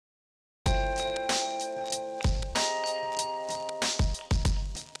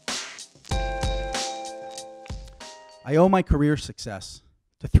I owe my career success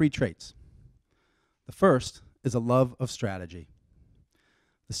to 3 traits. The first is a love of strategy.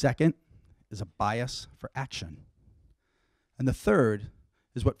 The second is a bias for action. And the third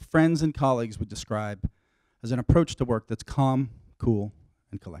is what friends and colleagues would describe as an approach to work that's calm, cool,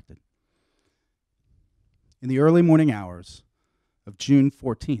 and collected. In the early morning hours of June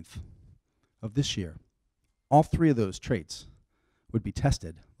 14th of this year, all 3 of those traits would be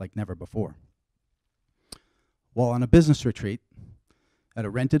tested like never before. While on a business retreat at a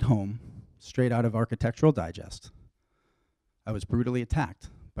rented home straight out of Architectural Digest, I was brutally attacked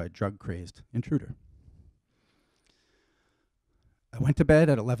by a drug-crazed intruder. I went to bed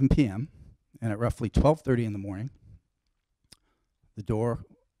at 11 p.m., and at roughly 12:30 in the morning, the door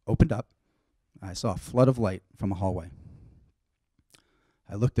opened up, and I saw a flood of light from a hallway.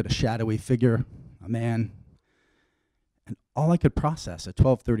 I looked at a shadowy figure, a man, and all I could process at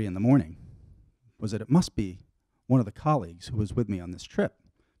 12:30 in the morning was that it must be one of the colleagues who was with me on this trip,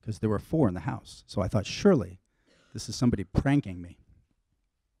 because there were 4 in the house. So I thought, surely this is somebody pranking me.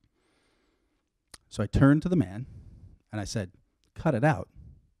 So I turned to the man, and I said, "Cut it out.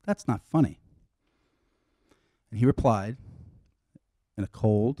 That's not funny." And he replied in a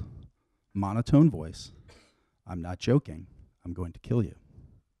cold, monotone voice, "I'm not joking. I'm going to kill you."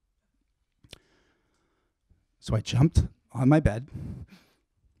 So I jumped on my bed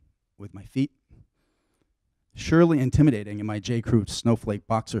with my feet surely intimidating in my J. Crew snowflake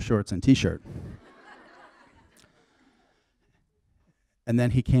boxer shorts and t-shirt. And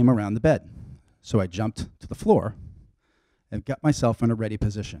then he came around the bed. So I jumped to the floor and got myself in a ready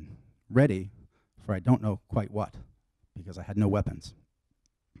position. Ready for I don't know quite what, because I had no weapons.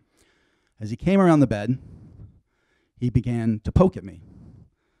 As he came around the bed, he began to poke at me.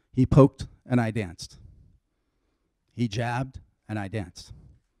 He poked and I danced. He jabbed and I danced.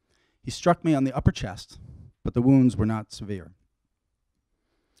 He struck me on the upper chest, but the wounds were not severe.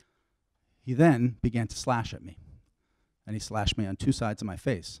 He then began to slash at me, and he slashed me on 2 sides of my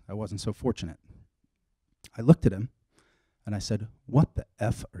face. I wasn't so fortunate. I looked at him, and I said, "What the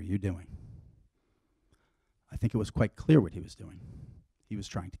F are you doing?" I think it was quite clear what he was doing. He was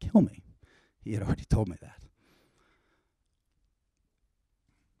trying to kill me. He had already told me that.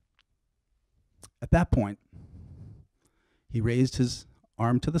 At that point, he raised his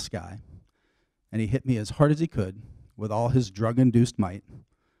arm to the sky, and he hit me as hard as he could with all his drug-induced might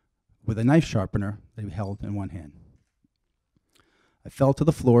with a knife sharpener that he held in one hand. I fell to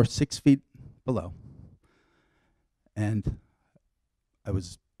the floor 6 feet below, and I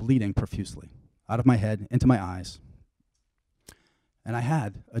was bleeding profusely out of my head into my eyes. And I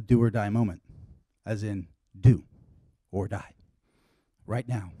had a do or die moment, as in do or die, right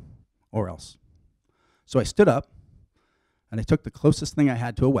now or else. So I stood up, and I took the closest thing I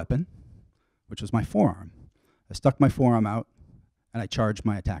had to a weapon, which was my forearm. I stuck my forearm out, and I charged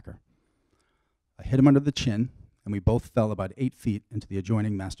my attacker. I hit him under the chin, and we both fell about 8 feet into the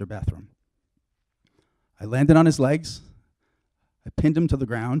adjoining master bathroom. I landed on his legs, I pinned him to the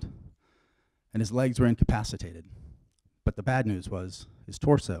ground, and his legs were incapacitated. But the bad news was his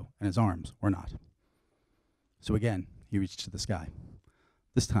torso and his arms were not. So again, he reached to the sky,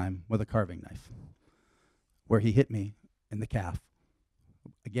 this time with a carving knife, where he hit me in the calf,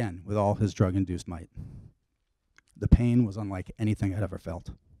 again with all his drug-induced might. The pain was unlike anything I'd ever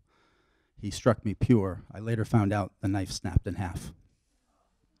felt. He struck me pure. I later found out the knife snapped in half.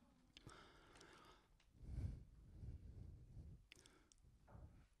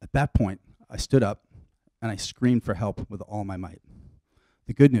 At that point, I stood up and I screamed for help with all my might.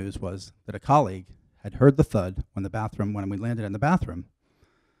 The good news was that a colleague had heard the thud when we landed in the bathroom,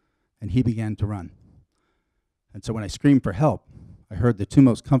 and he began to run. And so when I screamed for help, I heard the 2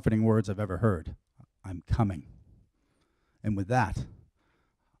 most comforting words I've ever heard: "I'm coming." And with that,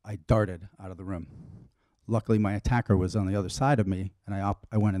 I darted out of the room. Luckily, my attacker was on the other side of me, and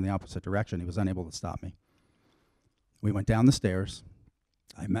I went in the opposite direction. He was unable to stop me. We went down the stairs.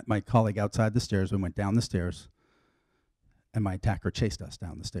 I met my colleague outside the stairs. We went down the stairs, and my attacker chased us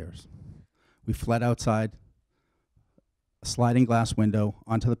down the stairs. We fled outside a sliding glass window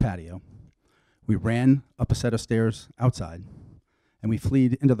onto the patio. We ran up a set of stairs outside, and we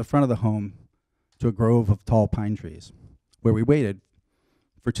fled into the front of the home to a grove of tall pine trees, where we waited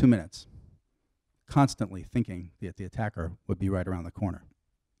for 2 minutes, constantly thinking that the attacker would be right around the corner.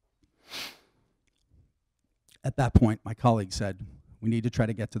 At that point, my colleague said, "We need to try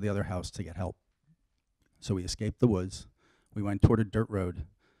to get to the other house to get help." So we escaped the woods. We went toward a dirt road,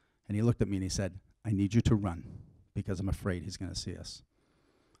 and he looked at me and he said, "I need you to run, because I'm afraid he's going to see us."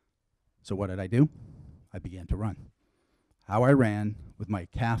 So what did I do? I began to run. How I ran with my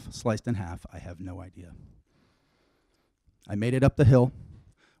calf sliced in half, I have no idea. I made it up the hill.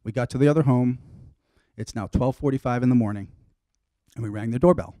 We got to the other home. It's now 12:45 in the morning, and we rang the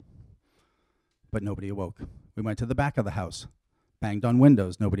doorbell, but nobody awoke. We went to the back of the house, banged on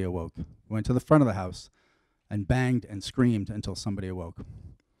windows, nobody awoke. We went to the front of the house and banged and screamed until somebody awoke.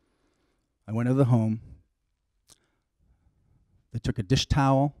 I went to the home. They took a dish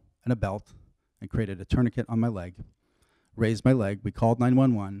towel and a belt and created a tourniquet on my leg, raised my leg. We called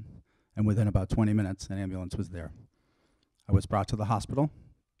 911, and within about 20 minutes, an ambulance was there. I was brought to the hospital,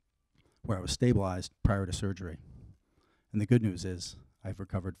 where I was stabilized prior to surgery. And the good news is, I've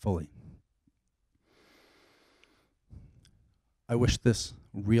recovered fully. I wish this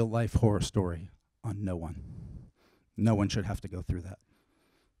real-life horror story on no one. No one should have to go through that.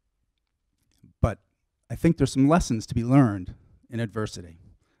 But I think there's some lessons to be learned in adversity,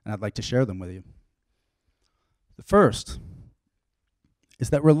 and I'd like to share them with you. The first is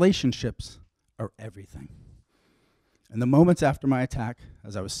that relationships are everything. In the moments after my attack,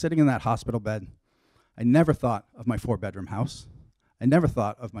 as I was sitting in that hospital bed, I never thought of my 4-bedroom house. I never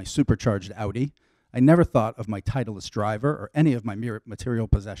thought of my supercharged Audi. I never thought of my titleist driver or any of my material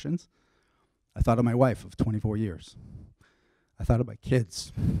possessions. I thought of my wife of 24 years. I thought of my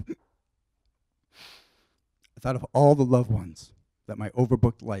kids. I thought of all the loved ones that my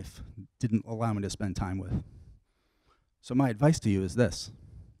overbooked life didn't allow me to spend time with. So my advice to you is this: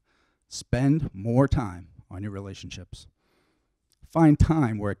 spend more time on your relationships. Find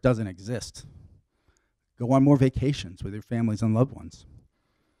time where it doesn't exist. Go on more vacations with your families and loved ones.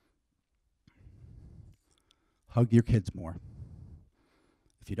 Hug your kids more.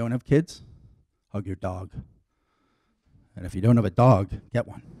 If you don't have kids, hug your dog. And if you don't have a dog, get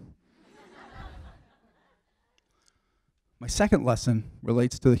one. My second lesson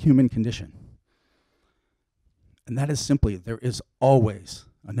relates to the human condition. And that is simply, there is always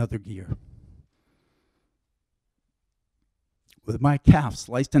another gear. With my calf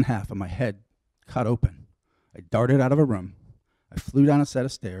sliced in half and my head cut open, I darted out of a room. I flew down a set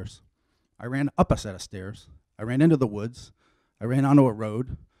of stairs. I ran up a set of stairs. I ran into the woods. I ran onto a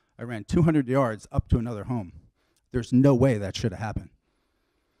road. I ran 200 yards up to another home. There's no way that should have happened.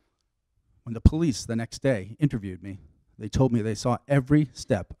 When the police the next day interviewed me, they told me they saw every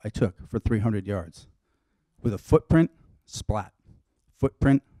step I took for 300 yards. With a footprint, splat.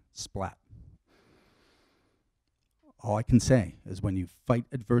 Footprint, splat. All I can say is when you fight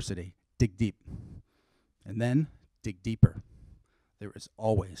adversity, dig deep. And then dig deeper. There is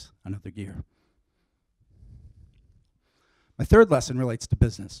always another gear. My third lesson relates to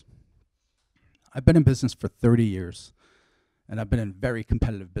business. I've been in business for 30 years, and I've been in very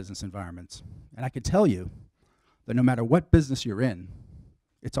competitive business environments. And I can tell you that no matter what business you're in,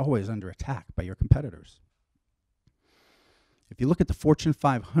 it's always under attack by your competitors. If you look at the Fortune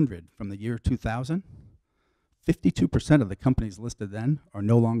 500 from the year 2000, 52% of the companies listed then are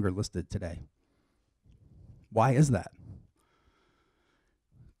no longer listed today. Why is that?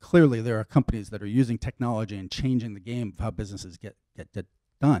 Clearly, there are companies that are using technology and changing the game of how businesses get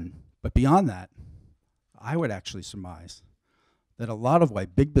done. But beyond that, I would actually surmise that a lot of why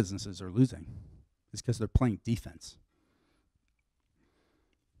big businesses are losing is because they're playing defense.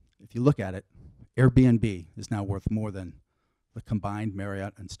 If you look at it, Airbnb is now worth more than the combined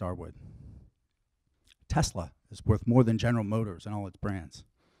Marriott and Starwood. Tesla is worth more than General Motors and all its brands.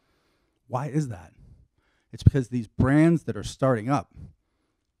 Why is that? It's because these brands that are starting up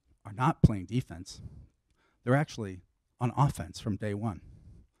are not playing defense. They're actually on offense from day one,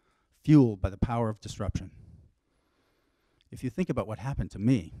 fueled by the power of disruption. If you think about what happened to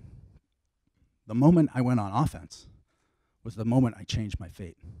me, the moment I went on offense was the moment I changed my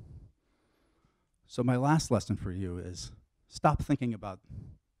fate. So my last lesson for you is stop thinking about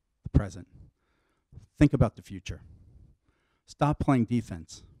the present. Think about the future. Stop playing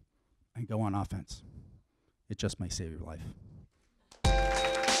defense and go on offense. It just may save your life.